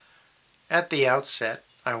At the outset,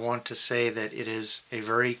 I want to say that it is a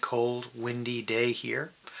very cold, windy day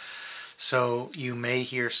here, so you may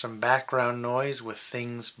hear some background noise with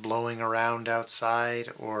things blowing around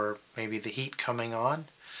outside or maybe the heat coming on.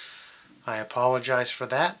 I apologize for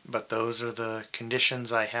that, but those are the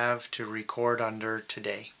conditions I have to record under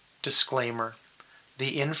today. Disclaimer: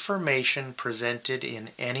 the information presented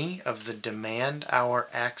in any of the Demand Our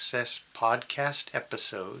Access podcast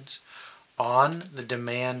episodes on the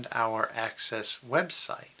Demand Our Access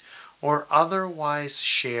website or otherwise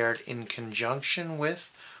shared in conjunction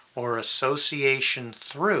with or association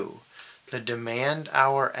through the Demand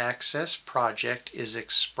Our Access project is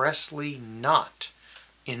expressly not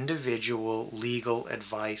individual legal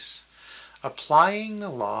advice. Applying the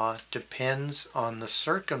law depends on the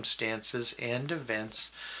circumstances and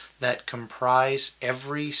events that comprise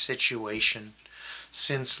every situation.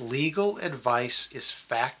 Since legal advice is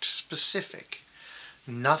fact-specific,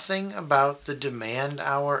 nothing about the Demand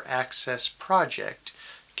Our Access project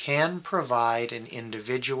can provide an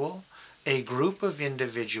individual, a group of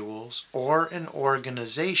individuals, or an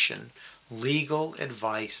organization legal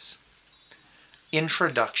advice.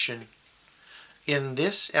 Introduction. In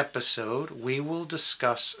this episode, we will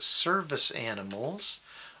discuss service animals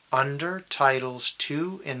under Titles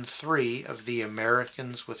 2 and 3 of the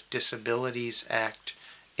Americans with Disabilities Act,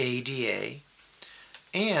 ADA,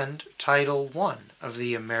 and Title 1 of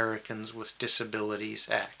the Americans with Disabilities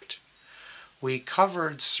Act. We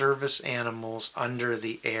covered service animals under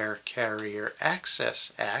the Air Carrier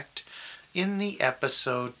Access Act in the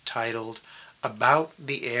episode titled About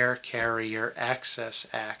the Air Carrier Access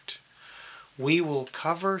Act. We will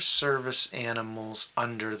cover service animals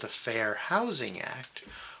under the Fair Housing Act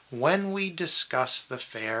when we discuss the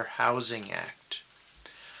Fair Housing Act.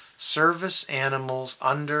 Service animals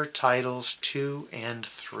under Titles 2 and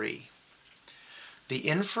 3. The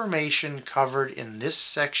information covered in this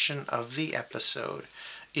section of the episode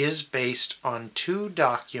is based on 2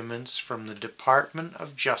 documents from the Department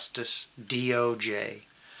of Justice, DOJ.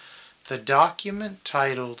 The document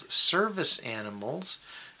titled Service Animals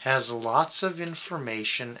has lots of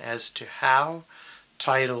information as to how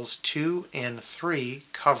Titles 2 and 3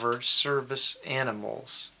 cover service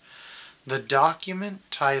animals. The document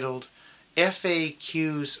titled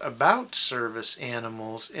FAQs about service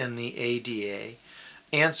animals in the ADA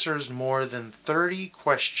answers more than 30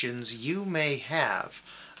 questions you may have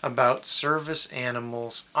about service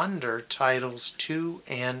animals under Titles 2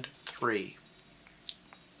 and 3.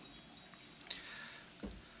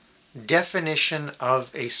 Definition of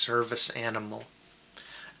a service animal.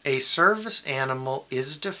 A service animal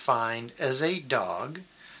is defined as a dog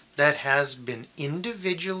that has been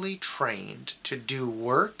individually trained to do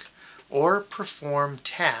work or perform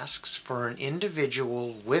tasks for an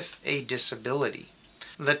individual with a disability.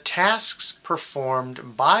 The tasks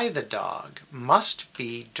performed by the dog must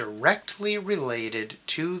be directly related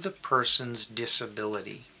to the person's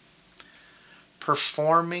disability.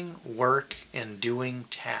 Performing work and doing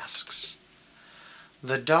tasks.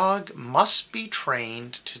 The dog must be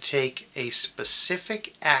trained to take a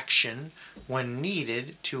specific action when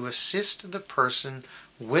needed to assist the person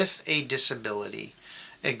with a disability.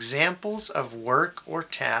 Examples of work or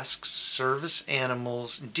tasks service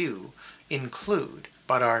animals do include,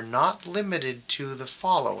 but are not limited to, the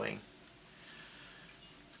following: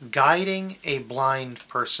 guiding a blind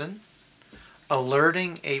person,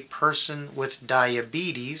 alerting a person with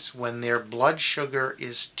diabetes when their blood sugar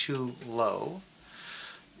is too low,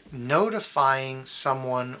 notifying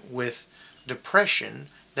someone with depression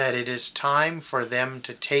that it is time for them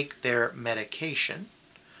to take their medication,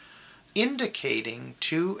 indicating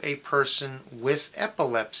to a person with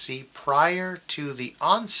epilepsy prior to the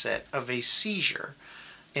onset of a seizure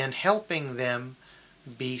and helping them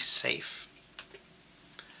be safe.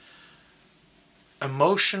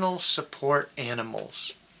 Emotional support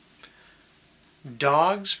animals.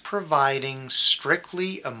 Dogs providing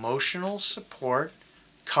strictly emotional support,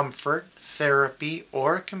 comfort, therapy,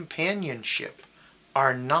 or companionship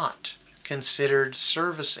are not considered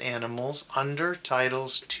service animals under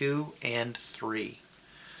Titles 2 and 3.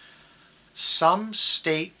 Some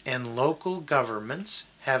state and local governments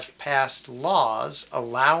have passed laws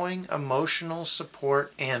allowing emotional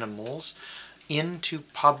support animals into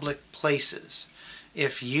public places.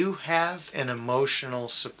 If you have an emotional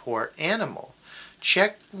support animal,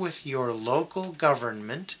 check with your local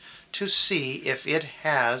government to see if it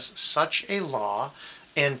has such a law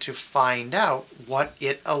and to find out what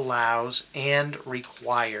it allows and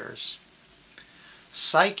requires.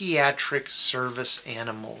 Psychiatric service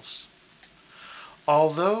animals.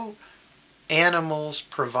 Although animals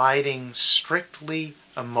providing strictly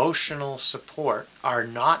emotional support are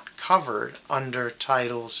not covered under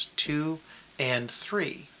Titles 2 and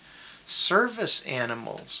 3. Service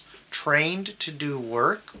animals trained to do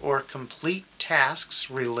work or complete tasks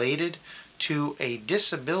related to a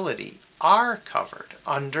disability are covered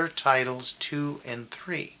under Titles 2 and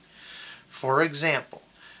 3. For example,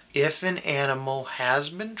 if an animal has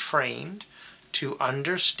been trained to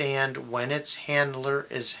understand when its handler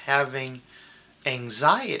is having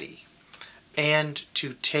anxiety and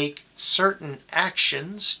to take certain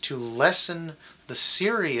actions to lessen the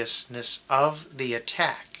seriousness of the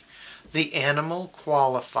attack, the animal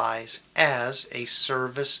qualifies as a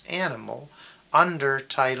service animal under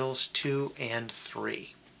Titles 2 and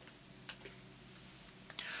 3.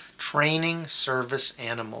 Training service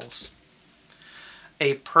animals.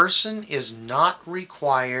 A person is not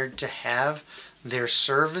required to have their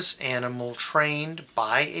service animal trained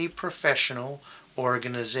by a professional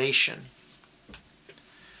organization.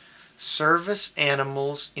 Service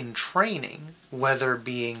animals in training, whether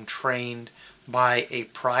being trained by a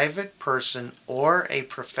private person or a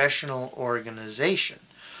professional organization,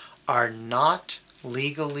 are not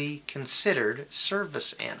legally considered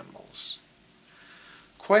service animals.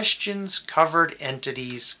 Questions covered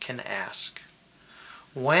entities can ask.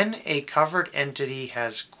 When a covered entity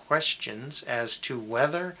has questions as to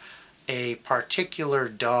whether a particular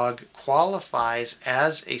dog qualifies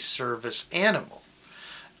as a service animal,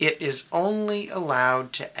 it is only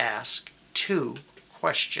allowed to ask two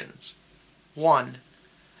questions. 1.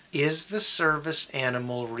 Is the service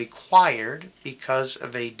animal required because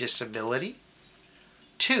of a disability?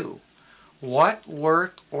 2. What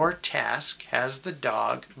work or task has the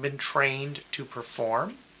dog been trained to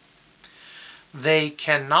perform? They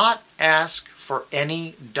cannot ask for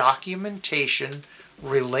any documentation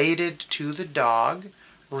related to the dog,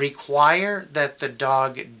 require that the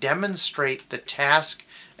dog demonstrate the task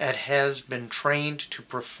it has been trained to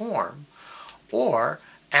perform, or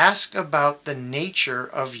ask about the nature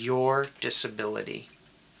of your disability.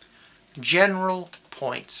 General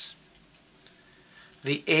points.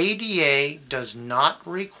 The ADA does not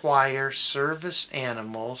require service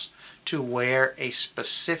animals to wear a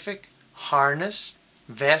specific harness,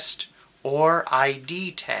 vest, or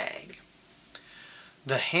ID tag.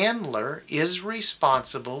 The handler is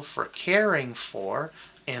responsible for caring for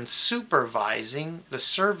and supervising the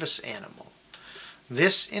service animal.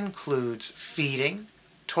 This includes feeding,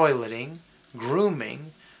 toileting,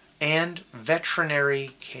 grooming, and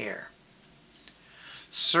veterinary care.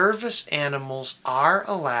 Service animals are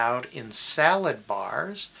allowed in salad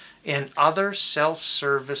bars and other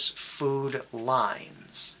self-service food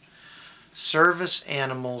lines. Service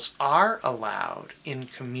animals are allowed in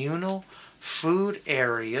communal food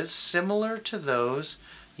areas similar to those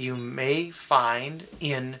you may find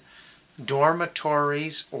in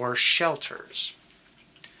dormitories or shelters.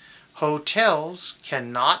 Hotels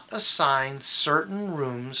cannot assign certain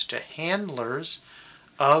rooms to handlers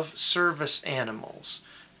of service animals.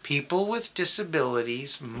 People with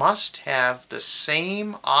disabilities must have the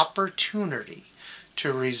same opportunity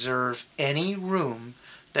to reserve any room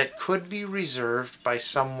that could be reserved by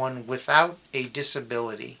someone without a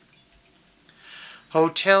disability.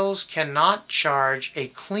 Hotels cannot charge a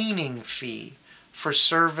cleaning fee for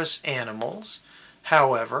service animals.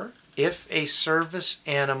 However, if a service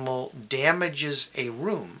animal damages a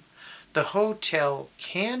room, the hotel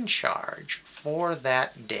can charge for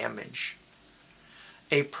that damage.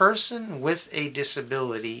 A person with a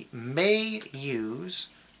disability may use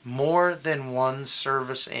more than one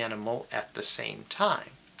service animal at the same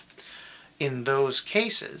time. In those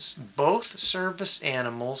cases, both service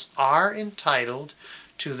animals are entitled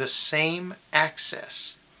to the same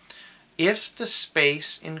access. If the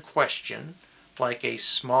space in question, like a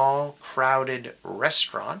small, crowded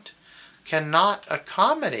restaurant, cannot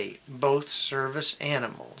accommodate both service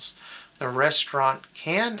animals, the restaurant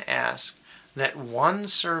can ask that one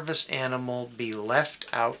service animal be left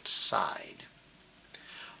outside.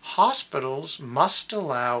 Hospitals must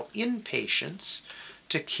allow inpatients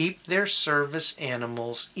to keep their service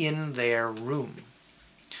animals in their room.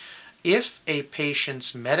 If a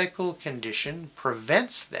patient's medical condition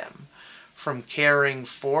prevents them from caring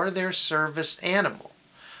for their service animal,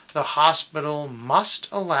 the hospital must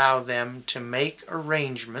allow them to make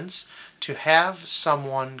arrangements to have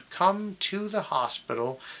someone come to the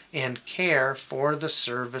hospital and care for the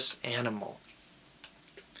service animal.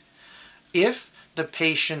 If the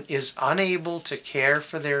patient is unable to care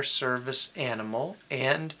for their service animal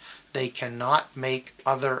and they cannot make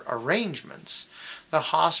other arrangements, the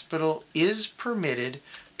hospital is permitted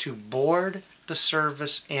to board the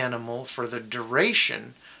service animal for the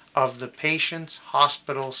duration of the patient's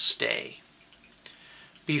hospital stay.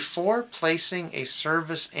 Before placing a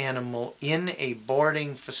service animal in a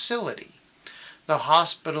boarding facility, the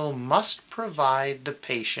hospital must provide the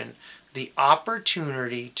patient the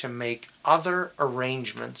opportunity to make other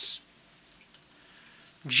arrangements.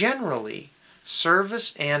 Generally,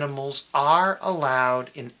 service animals are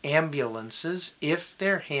allowed in ambulances if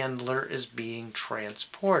their handler is being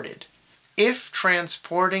transported. If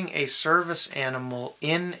transporting a service animal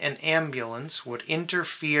in an ambulance would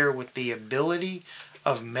interfere with the ability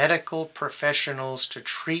of medical professionals to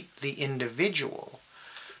treat the individual,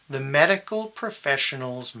 the medical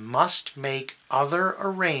professionals must make other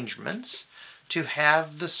arrangements to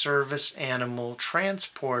have the service animal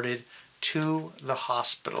transported to the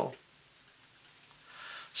hospital.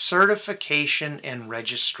 Certification and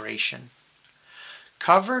registration.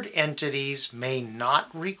 Covered entities may not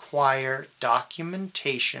require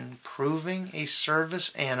documentation proving a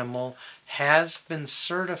service animal has been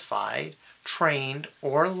certified, trained,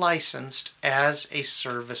 or licensed as a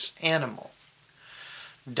service animal.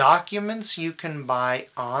 Documents you can buy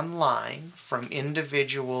online from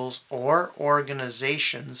individuals or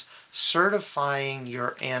organizations certifying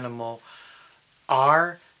your animal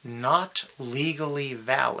are not legally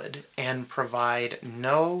valid and provide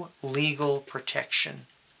no legal protection.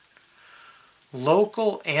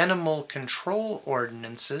 Local animal control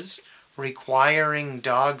ordinances requiring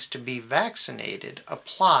dogs to be vaccinated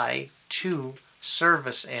apply to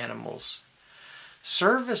service animals.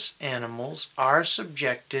 Service animals are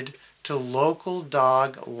subjected to local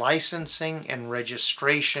dog licensing and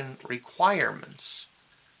registration requirements.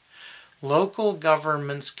 Local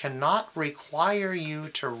governments cannot require you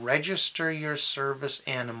to register your service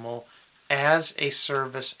animal as a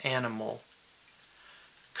service animal.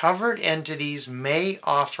 Covered entities may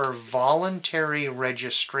offer voluntary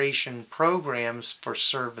registration programs for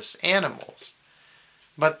service animals,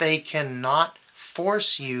 but they cannot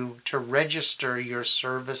force you to register your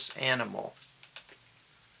service animal.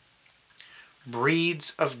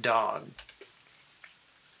 Breeds of dog.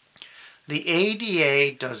 The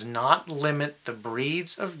ADA does not limit the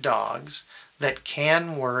breeds of dogs that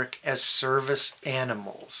can work as service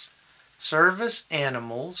animals. Service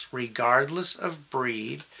animals, regardless of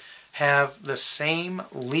breed, have the same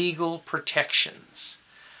legal protections.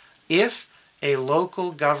 If a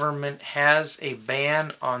local government has a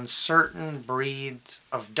ban on certain breeds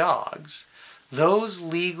of dogs, those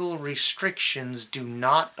legal restrictions do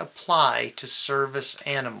not apply to service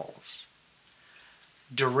animals.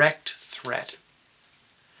 Direct threat.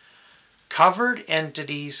 Covered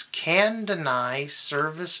entities can deny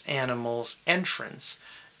service animals entrance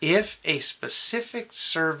if a specific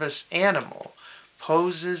service animal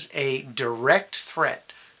poses a direct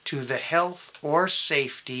threat to the health or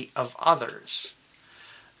safety of others.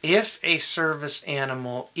 If a service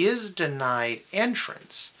animal is denied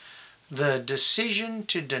entrance, the decision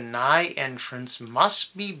to deny entrance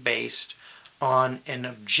must be based on an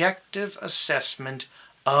objective assessment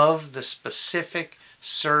of the specific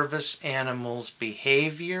service animal's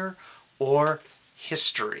behavior or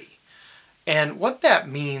history. And what that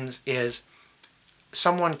means is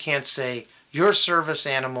someone can't say, your service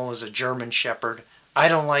animal is a German Shepherd. I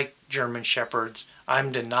don't like German Shepherds.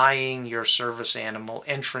 I'm denying your service animal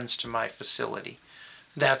entrance to my facility.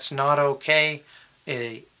 That's not okay.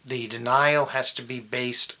 The denial has to be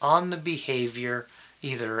based on the behavior,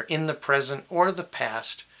 either in the present or the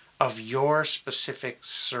past, of your specific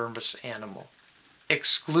service animal.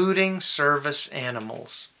 Excluding service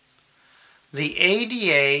animals. The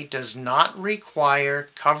ADA does not require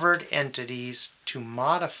covered entities to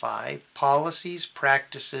modify policies,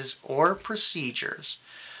 practices, or procedures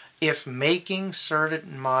if making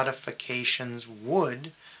certain modifications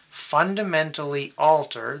would fundamentally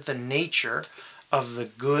alter the nature of the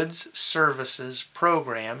goods, services,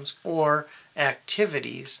 programs, or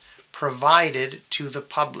activities provided to the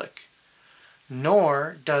public,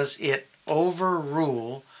 nor does it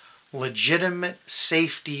overrule legitimate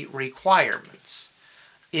safety requirements.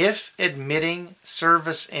 If admitting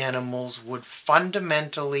service animals would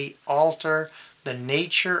fundamentally alter the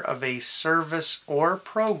nature of a service or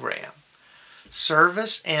program,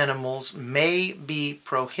 service animals may be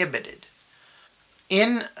prohibited.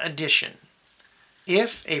 In addition,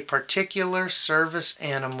 if a particular service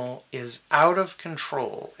animal is out of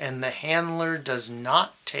control and the handler does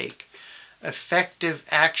not take effective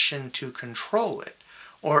action to control it,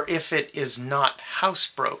 or if it is not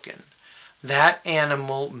housebroken, that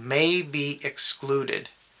animal may be excluded.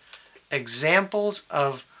 Examples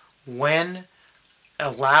of when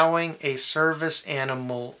allowing a service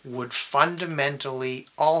animal would fundamentally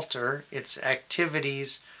alter its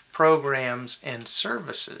activities programs, and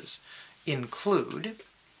services include: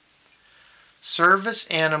 service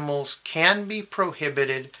animals can be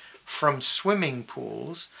prohibited from swimming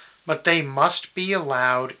pools, but they must be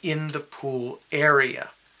allowed in the pool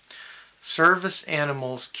area. Service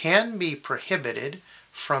animals can be prohibited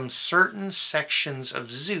from certain sections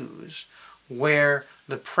of zoos where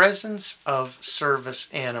the presence of service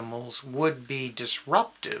animals would be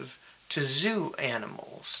disruptive to zoo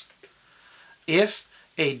animals. If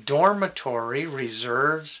a dormitory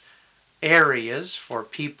reserves areas for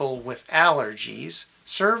people with allergies,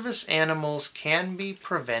 service animals can be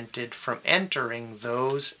prevented from entering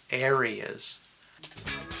those areas.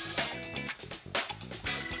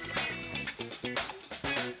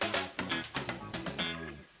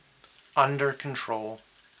 Under control.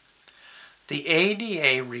 The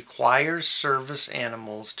ADA requires service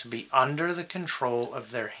animals to be under the control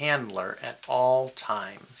of their handler at all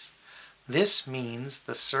times. This means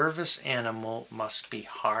the service animal must be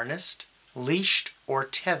harnessed, leashed, or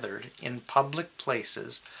tethered in public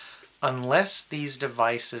places unless these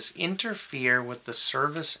devices interfere with the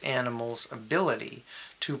service animal's ability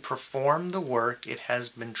to perform the work it has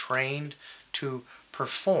been trained to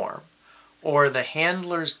perform, or the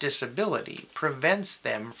handler's disability prevents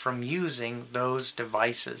them from using those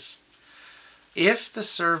devices. If the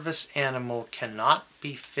service animal cannot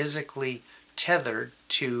be physically tethered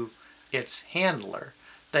to its handler,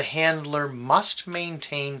 the handler must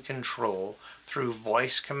maintain control through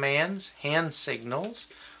voice commands, hand signals,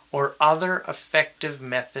 or other effective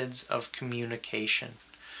methods of communication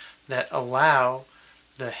that allow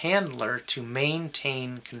the handler to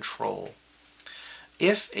maintain control.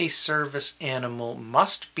 If a service animal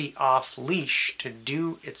must be off leash to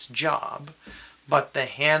do its job, but the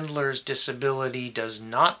handler's disability does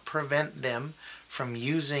not prevent them from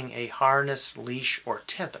using a harness, leash, or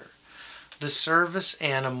tether, the service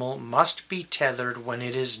animal must be tethered when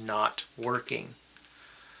it is not working.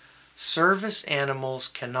 Service animals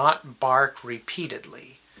cannot bark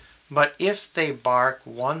repeatedly, but if they bark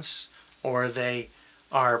once or they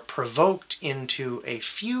are provoked into a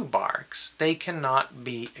few barks, they cannot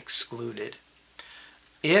be excluded.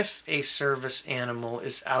 If a service animal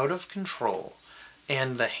is out of control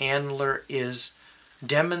and the handler is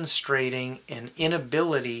demonstrating an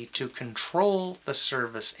inability to control the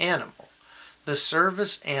service animal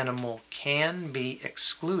can be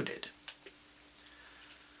excluded.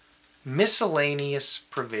 Miscellaneous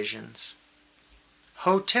provisions.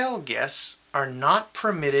 Hotel guests are not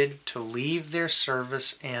permitted to leave their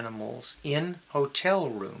service animals in hotel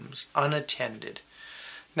rooms unattended.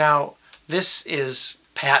 Now, this is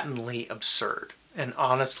patently absurd, and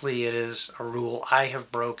honestly, it is a rule I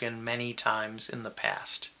have broken many times in the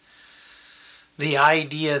past. The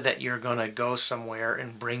idea that you're going to go somewhere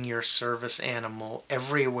and bring your service animal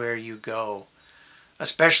everywhere you go,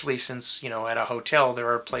 especially since, at a hotel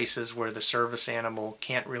there are places where the service animal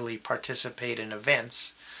can't really participate in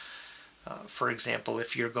events. For example,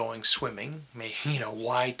 if you're going swimming,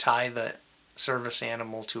 why tie the service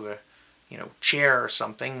animal to a chair or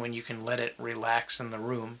something when you can let it relax in the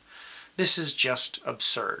room? This is just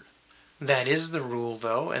absurd. That is the rule,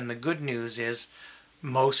 though, and the good news is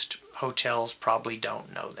most hotels probably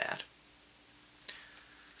don't know that.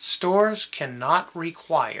 Stores cannot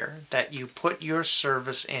require that you put your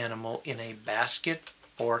service animal in a basket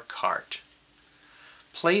or cart.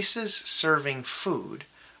 Places serving food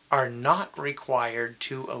are not required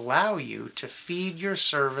to allow you to feed your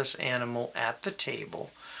service animal at the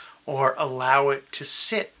table or allow it to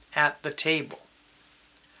sit at the table.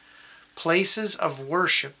 Places of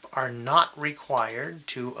worship are not required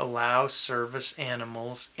to allow service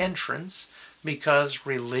animals entrance because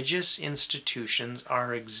religious institutions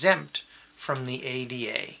are exempt from the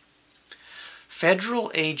ADA.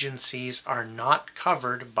 Federal agencies are not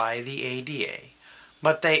covered by the ADA,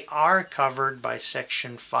 but they are covered by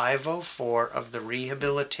Section 504 of the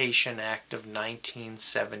Rehabilitation Act of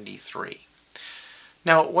 1973.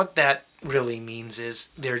 Now, what that really means is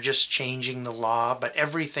they're just changing the law, but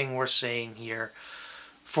everything we're saying here,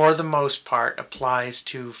 for the most part, applies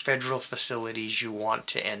to federal facilities you want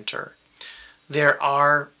to enter. There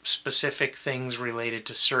are specific things related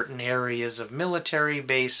to certain areas of military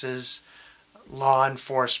bases, law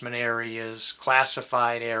enforcement areas,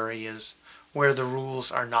 classified areas, where the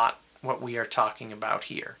rules are not what we are talking about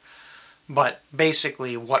here. But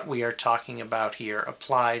basically what we are talking about here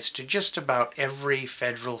applies to just about every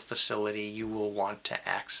federal facility you will want to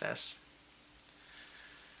access.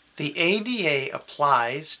 The ADA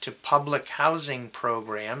applies to public housing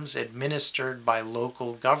programs administered by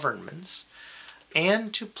local governments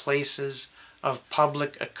and to places of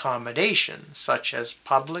public accommodation, such as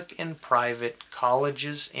public and private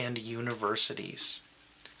colleges and universities.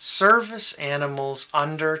 Service animals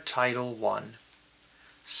under Title I.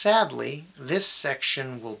 Sadly, this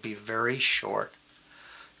section will be very short.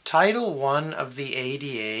 Title I of the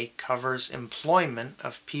ADA covers employment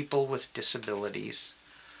of people with disabilities.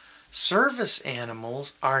 Service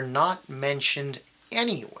animals are not mentioned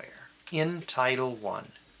anywhere in Title I.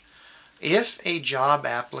 If a job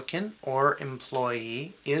applicant or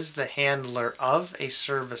employee is the handler of a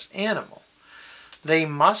service animal, they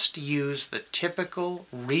must use the typical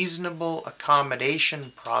reasonable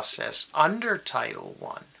accommodation process under Title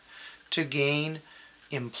I to gain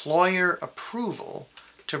employer approval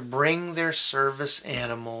to bring their service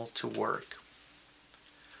animal to work.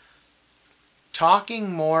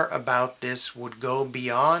 Talking more about this would go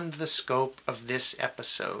beyond the scope of this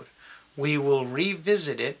episode. We will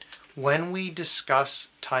revisit it when we discuss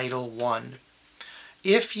Title I.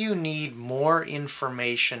 If you need more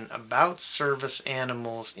information about service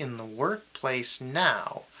animals in the workplace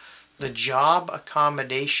now, the Job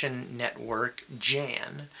Accommodation Network,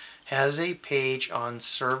 JAN, has a page on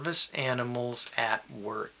service animals at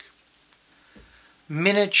work.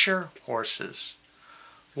 Miniature horses.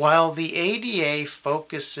 While the ADA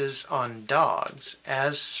focuses on dogs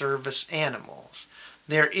as service animals,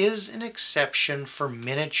 there is an exception for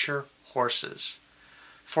miniature horses.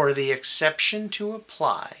 For the exception to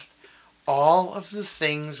apply, all of the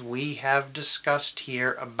things we have discussed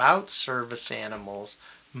here about service animals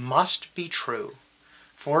must be true.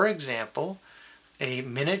 For example, a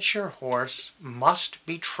miniature horse must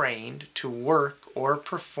be trained to work or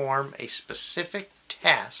perform a specific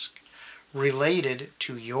task related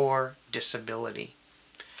to your disability.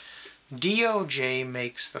 DOJ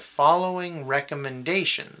makes the following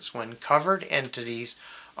recommendations when covered entities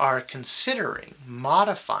are considering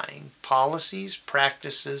modifying policies,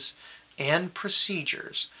 practices, and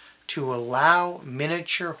procedures to allow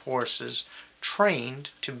miniature horses trained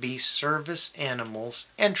to be service animals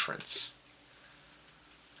entrants.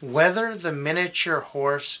 Whether the miniature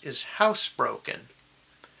horse is housebroken,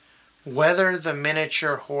 whether the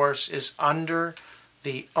miniature horse is under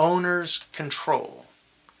the owner's control,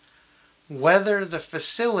 whether the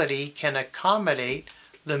facility can accommodate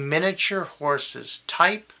the miniature horse's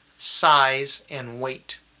type, size, and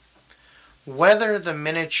weight, whether the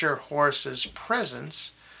miniature horse's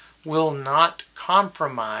presence will not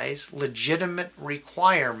compromise legitimate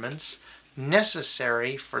requirements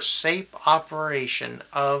necessary for safe operation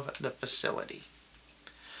of the facility.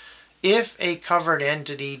 If a covered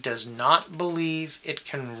entity does not believe it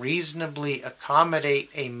can reasonably accommodate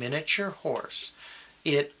a miniature horse,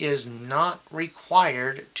 it is not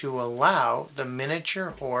required to allow the miniature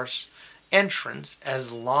horse entrance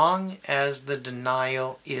as long as the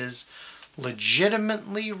denial is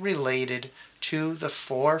legitimately related to the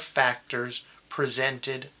 4 factors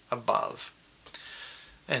presented above.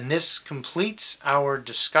 And this completes our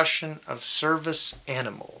discussion of service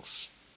animals.